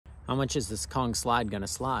How much is this Kong slide gonna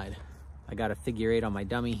slide? I got a figure 8 on my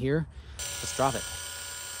dummy here. Let's drop it.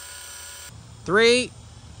 3,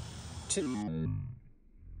 2.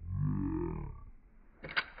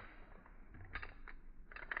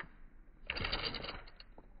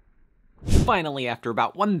 Finally, after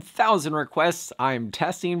about 1,000 requests, I'm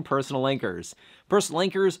testing personal anchors. Personal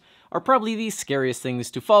anchors are probably the scariest things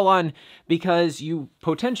to fall on because you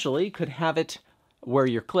potentially could have it where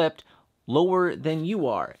you're clipped lower than you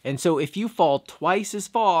are. And so if you fall twice as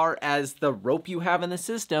far as the rope you have in the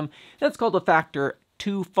system, that's called a factor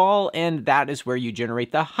to fall, and that is where you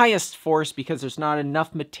generate the highest force because there's not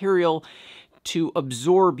enough material to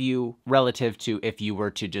absorb you relative to if you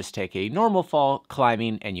were to just take a normal fall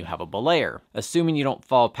climbing and you have a belayer, assuming you don't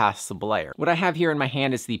fall past the belayer. What I have here in my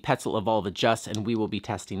hand is the Petzl Evolve Adjust, and we will be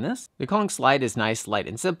testing this. The Kong slide is nice, light,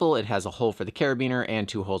 and simple. It has a hole for the carabiner and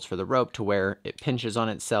 2 holes for the rope to where it pinches on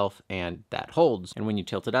itself and that holds. And when you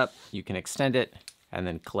tilt it up, you can extend it and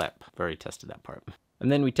then clip. I've already tested that part.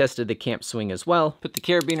 And then we tested the camp swing as well. Put the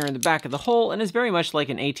carabiner in the back of the hole, and it's very much like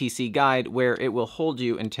an ATC guide where it will hold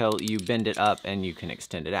you until you bend it up and you can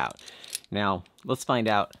extend it out. Now, let's find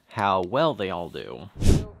out how well they all do.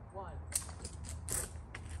 2, 1.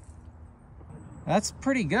 That's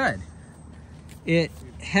pretty good. It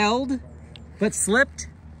held, but slipped,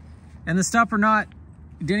 and the stopper knot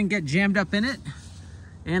didn't get jammed up in it.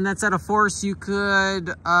 And that's at a force you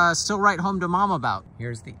could still write home to mom about.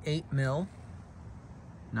 Here's the 8mm.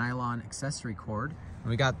 Nylon accessory cord.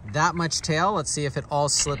 We got that much tail. Let's see if it all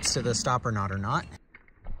slips to the stopper knot or not.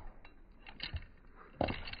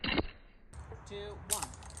 2,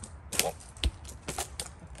 1.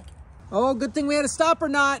 Oh, good thing we had a stopper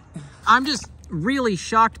knot. I'm just really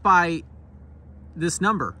shocked by this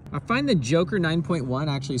number. I find the Joker 9.1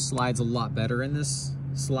 actually slides a lot better in this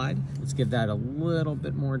slide. Let's give that a little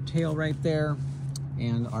bit more tail right there,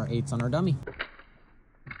 and our 8's on our dummy.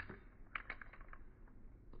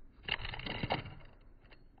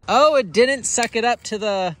 Oh, it didn't suck it up to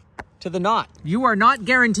the knot. You are not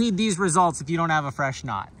guaranteed these results if you don't have a fresh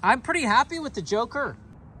knot. I'm pretty happy with the Joker.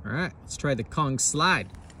 All right, let's try the Kong slide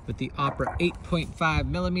with the Opera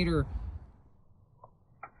 8.5mm.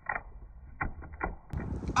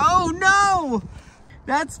 Oh no!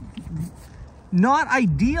 That's not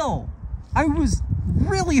ideal. I was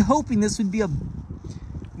really hoping this would be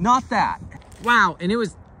not that. Wow, and it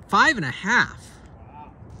was 5.5.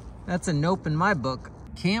 That's a nope in my book.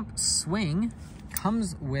 Camp swing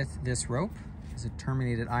comes with this rope. There's a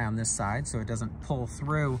terminated eye on this side so it doesn't pull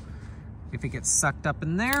through if it gets sucked up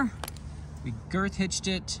in there. We girth hitched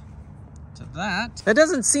it to that. That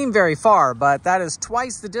doesn't seem very far, but that is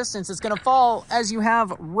twice the distance it's gonna fall as you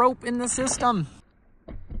have rope in the system.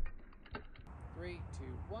 3, 2,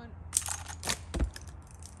 1.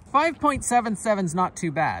 5.77 is not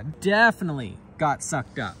too bad. Definitely got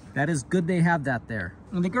sucked up. That is good they have that there.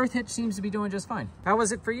 And the girth hitch seems to be doing just fine. How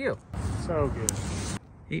was it for you? So good.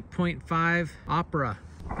 8.5 Opera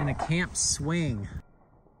in a camp swing.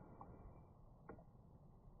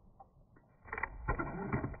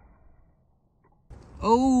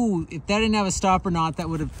 Oh, if that didn't have a stopper knot, that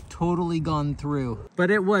would have totally gone through.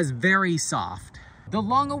 But it was very soft. The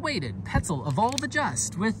long-awaited Petzl Evolve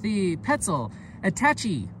Adjust with the Petzl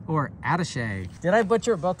Attache or attache. Did I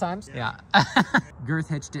butcher it both times? Yeah. Girth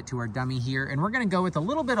hitched it to our dummy here, and we're gonna go with a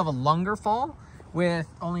little bit of a longer fall with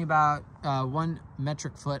only about 1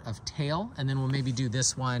 metric foot of tail, and then we'll maybe do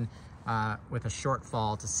this one with a short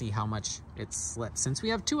fall to see how much it slips, since we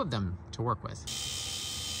have 2 of them to work with.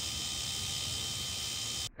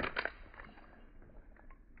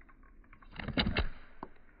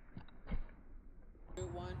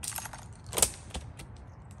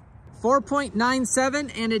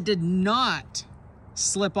 4.97, and it did not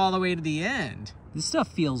slip all the way to the end. This stuff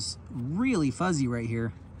feels really fuzzy right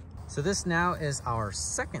here. So this now is our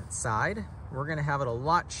second side. We're gonna have it a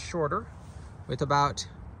lot shorter with about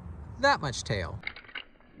that much tail.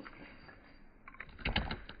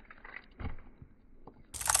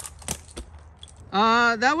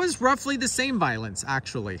 That was roughly the same violence,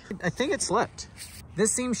 actually. I think it slipped.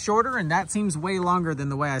 This seems shorter and that seems way longer than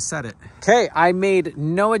the way I set it. Okay, I made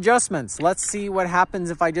no adjustments. Let's see what happens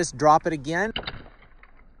if I just drop it again.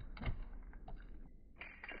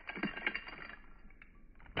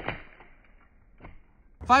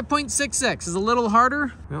 .66 is a little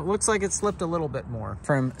harder. It looks like it slipped a little bit more.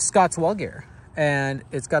 From Scott's Wall Gear. And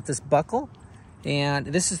it's got this buckle. And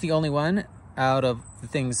this is the only one out of the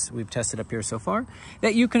things we've tested up here so far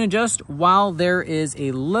that you can adjust while there is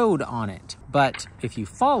a load on it. But if you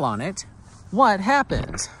fall on it, what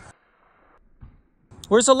happens?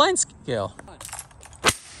 Where's the line scale?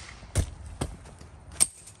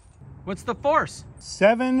 What's the force?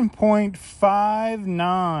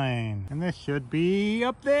 7.59. And this should be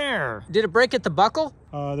up there. Did it break at the buckle?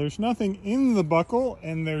 There's nothing in the buckle,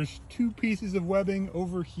 and there's 2 pieces of webbing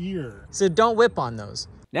over here. So don't whip on those.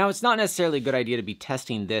 Now, it's not necessarily a good idea to be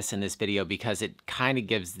testing this in this video because it kind of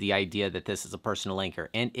gives the idea that this is a personal anchor,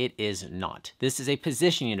 and it is not. This is a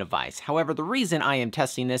positioning device. However, the reason I am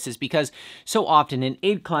testing this is because so often in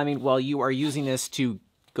aid climbing, while you are using this to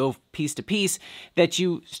go piece to piece, that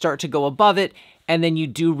you start to go above it, and then you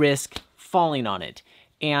do risk falling on it.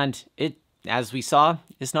 And it, as we saw,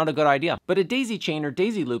 is not a good idea. But a daisy chain or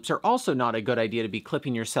daisy loops are also not a good idea to be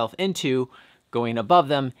clipping yourself into, going above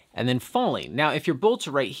them, and then falling. Now, if your bolts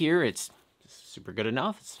are right here, it's super good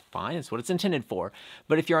enough. It's fine. It's what it's intended for.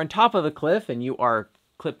 But if you're on top of a cliff and you are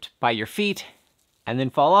clipped by your feet and then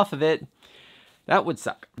fall off of it, that would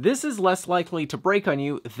suck. This is less likely to break on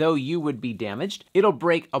you, though you would be damaged. It'll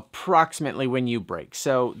break approximately when you break.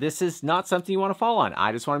 So this is not something you want to fall on.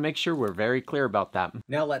 I just want to make sure we're very clear about that.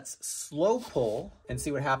 Now let's slow pull and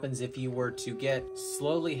see what happens if you were to get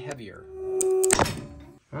slowly heavier.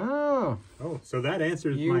 Oh, so that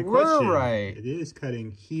answers my question. You were right. It is cutting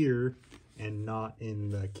here and not in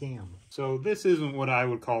the cam. So this isn't what I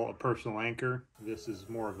would call a personal anchor. This is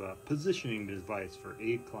more of a positioning device for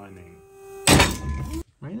aid climbing.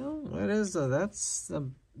 I know, that is that's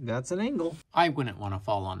an angle. I wouldn't want to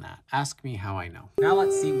fall on that. Ask me how I know. Now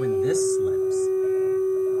let's see when this slips.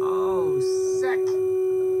 Oh, sick.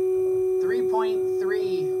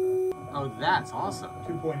 3.3. Oh, that's awesome.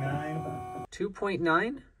 2.9.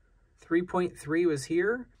 2.9? 3.3 was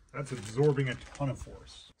here? That's absorbing a ton of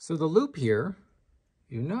force. So the loop here,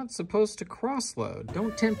 you're not supposed to cross load.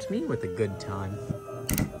 Don't tempt me with a good time.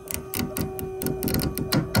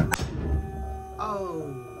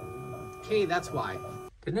 Okay, that's why.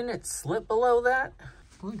 Didn't it slip below that?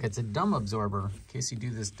 Look, it's a dumb absorber, in case you do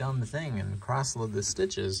this dumb thing and cross-load the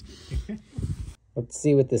stitches. Let's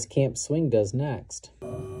see what this camp swing does next. Oh,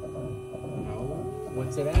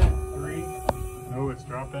 what's it at? 3. Oh, it's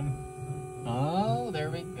dropping. Oh, there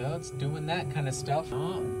we go. It's doing that kind of stuff.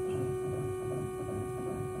 Oh.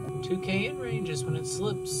 2K in range is when it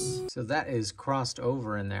slips. So that is crossed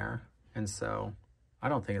over in there, and so I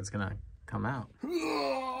don't think it's gonna come out.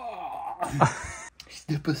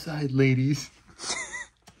 Step aside, ladies.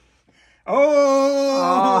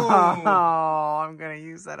 Oh, I'm gonna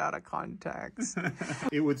use that out of context.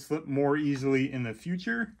 It would slip more easily in the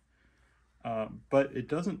future, but it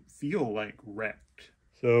doesn't feel like wrecked.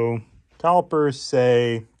 So calipers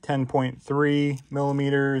say 10.3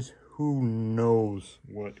 millimeters. Who knows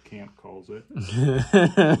what Camp calls it?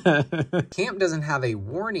 Camp doesn't have a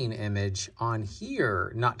warning image on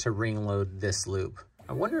here not to ring load this loop.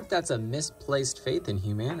 I wonder if that's a misplaced faith in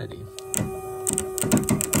humanity.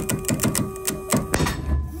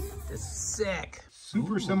 This is sick.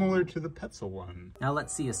 Super similar to the Petzl one. Now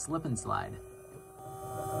let's see a slip and slide.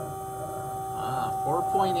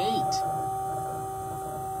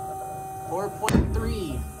 4.8.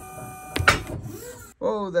 4.3.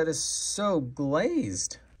 Oh, that is so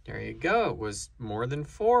glazed. There you go. It was more than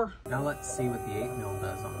 4. Now let's see what the 8mm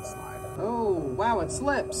does on the slide. Oh, wow, it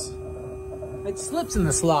slips. It slips in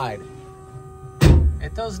the slide.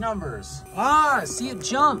 At those numbers. Ah, see, it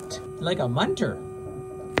jumped like a munter.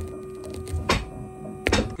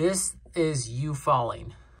 This is you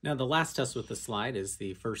falling. Now, the last test with the slide is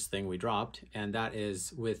the first thing we dropped, and that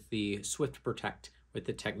is with the Swift Protect with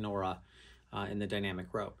the Technora in the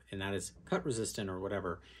dynamic rope, and that is cut resistant or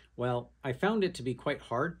whatever. Well, I found it to be quite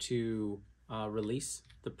hard to release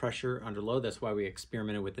the pressure under load. That's why we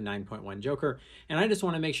experimented with the 9.1 Joker. And I just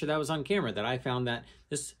want to make sure that was on camera, that I found that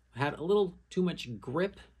this had a little too much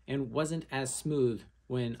grip and wasn't as smooth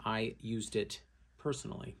when I used it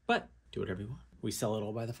personally. But do whatever you want. We sell it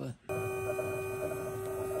all by the foot. 3,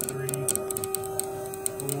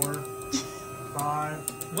 4,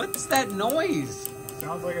 5. What's that noise?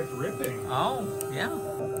 Sounds like it's ripping. Oh, yeah.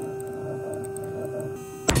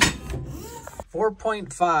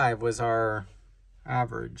 4.5 was our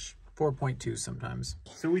average. 4.2 sometimes.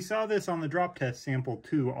 So we saw this on the drop test sample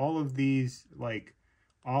too. All of these like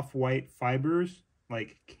off-white fibers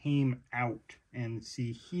like came out, and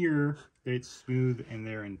see here it's smooth and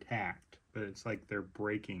they're intact, but it's like they're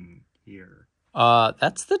breaking here.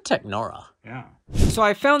 That's the Technora. Yeah. So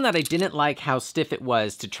I found that I didn't like how stiff it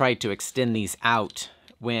was to try to extend these out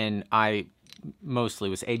when I mostly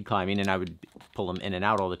was aid climbing, and I would pull them in and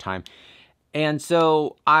out all the time. And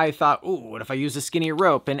so I thought, ooh, what if I use a skinnier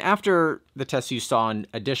rope? And after the tests you saw in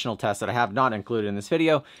additional tests that I have not included in this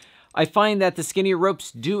video, I find that the skinnier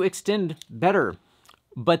ropes do extend better,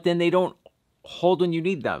 but then they don't hold when you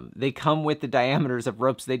need them. They come with the diameters of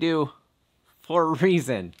ropes they do for a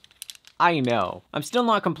reason. I know. I'm still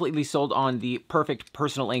not completely sold on the perfect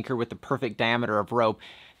personal anchor with the perfect diameter of rope.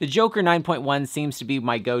 The Joker 9.1 seems to be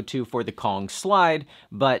my go-to for the Kong slide,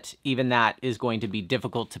 but even that is going to be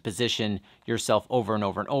difficult to position yourself over and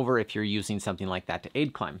over and over if you're using something like that to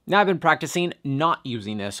aid climb. Now I've been practicing not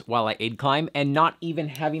using this while I aid climb and not even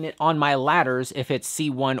having it on my ladders if it's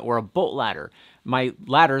C1 or a bolt ladder. My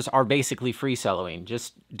ladders are basically free soloing,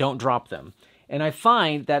 just don't drop them. And I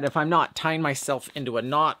find that if I'm not tying myself into a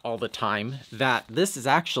knot all the time, that this is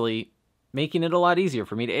actually making it a lot easier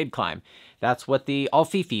for me to aid climb. That's what the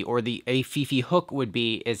Alfifi or the Afifi hook would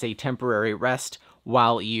be, is a temporary rest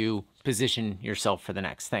while you position yourself for the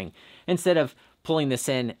next thing, instead of pulling this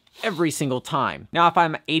in every single time. Now, if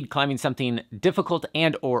I'm aid climbing something difficult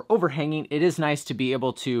and or overhanging, it is nice to be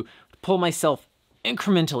able to pull myself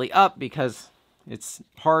incrementally up because it's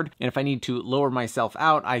hard, and if I need to lower myself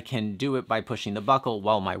out, I can do it by pushing the buckle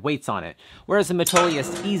while my weight's on it. Whereas the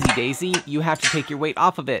Metolius Easy Daisy, you have to take your weight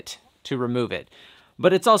off of it to remove it.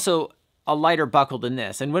 But it's also a lighter buckle than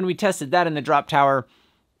this, and when we tested that in the drop tower,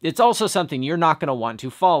 it's also something you're not going to want to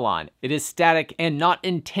fall on. It is static and not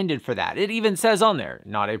intended for that. It even says on there,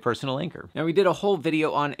 not a personal anchor. Now, we did a whole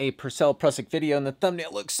video on a Purcell Prusik video, and the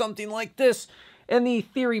thumbnail looks something like this. And the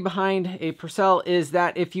theory behind a Purcell is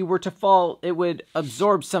that if you were to fall, it would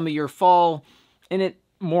absorb some of your fall, and it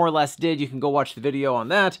more or less did. You can go watch the video on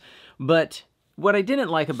that. But what I didn't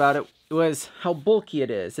like about it was how bulky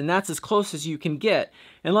it is, and that's as close as you can get,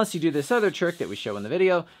 unless you do this other trick that we show in the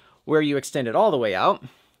video, where you extend it all the way out,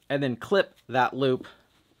 and then clip that loop,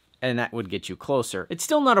 and that would get you closer. It's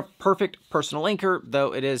still not a perfect personal anchor,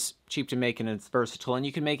 though it is cheap to make and it's versatile, and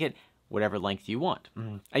you can make it whatever length you want.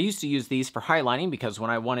 I used to use these for highlining because when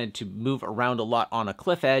I wanted to move around a lot on a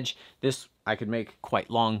cliff edge, this I could make quite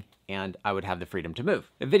long and I would have the freedom to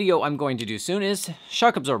move. The video I'm going to do soon is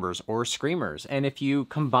shock absorbers or screamers, and if you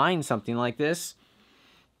combine something like this,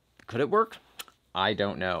 could it work? I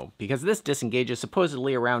don't know, because this disengages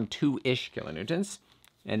supposedly around 2-ish kilonewtons,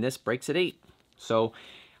 and this breaks at 8. So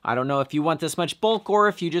I don't know if you want this much bulk or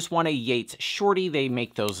if you just want a Yates Shorty. They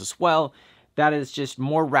make those as well. That is just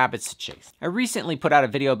more rabbits to chase. I recently put out a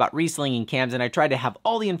video about reslinging cams, and I tried to have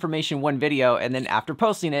all the information in one video, and then after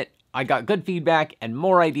posting it, I got good feedback and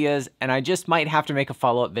more ideas, and I just might have to make a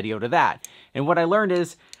follow-up video to that. And what I learned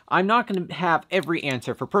is I'm not going to have every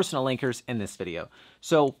answer for personal anchors in this video.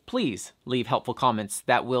 So please leave helpful comments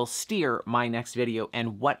that will steer my next video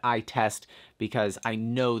and what I test, because I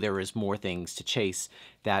know there is more things to chase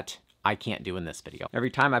that I can't do in this video. Every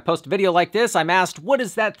time I post a video like this, I'm asked, what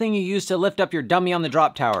is that thing you use to lift up your dummy on the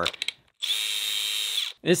drop tower?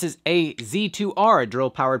 This is a Z2R, a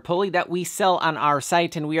drill-powered pulley that we sell on our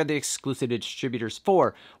site, and we are the exclusive distributors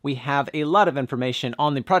for. We have a lot of information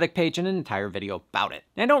on the product page and an entire video about it.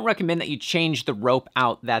 And I don't recommend that you change the rope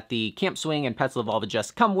out that the Camp Swing and Petzl Evolve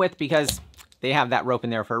Adjust come with, because they have that rope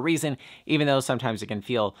in there for a reason, even though sometimes it can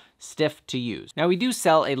feel stiff to use. Now, we do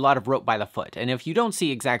sell a lot of rope by the foot, and if you don't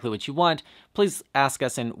see exactly what you want, please ask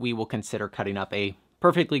us and we will consider cutting up a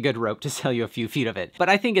perfectly good rope to sell you a few feet of it. But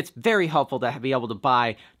I think it's very helpful to be able to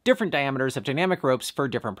buy different diameters of dynamic ropes for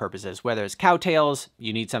different purposes, whether it's cowtails,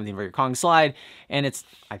 you need something for your Kong slide, and it's,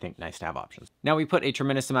 I think, nice to have options. Now, we put a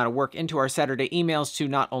tremendous amount of work into our Saturday emails to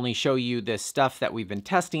not only show you this stuff that we've been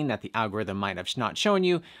testing that the algorithm might have not shown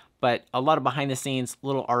you, but a lot of behind the scenes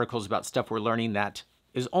little articles about stuff we're learning that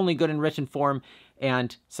is only good in written form,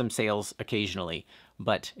 and some sales occasionally.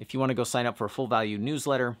 But if you want to go sign up for a full value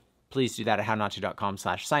newsletter, please do that at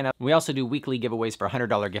hownottoo.com/signup. We also do weekly giveaways for a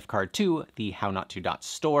 $100 gift card to the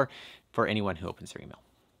hownottoo.store for anyone who opens their email.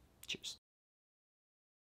 Cheers.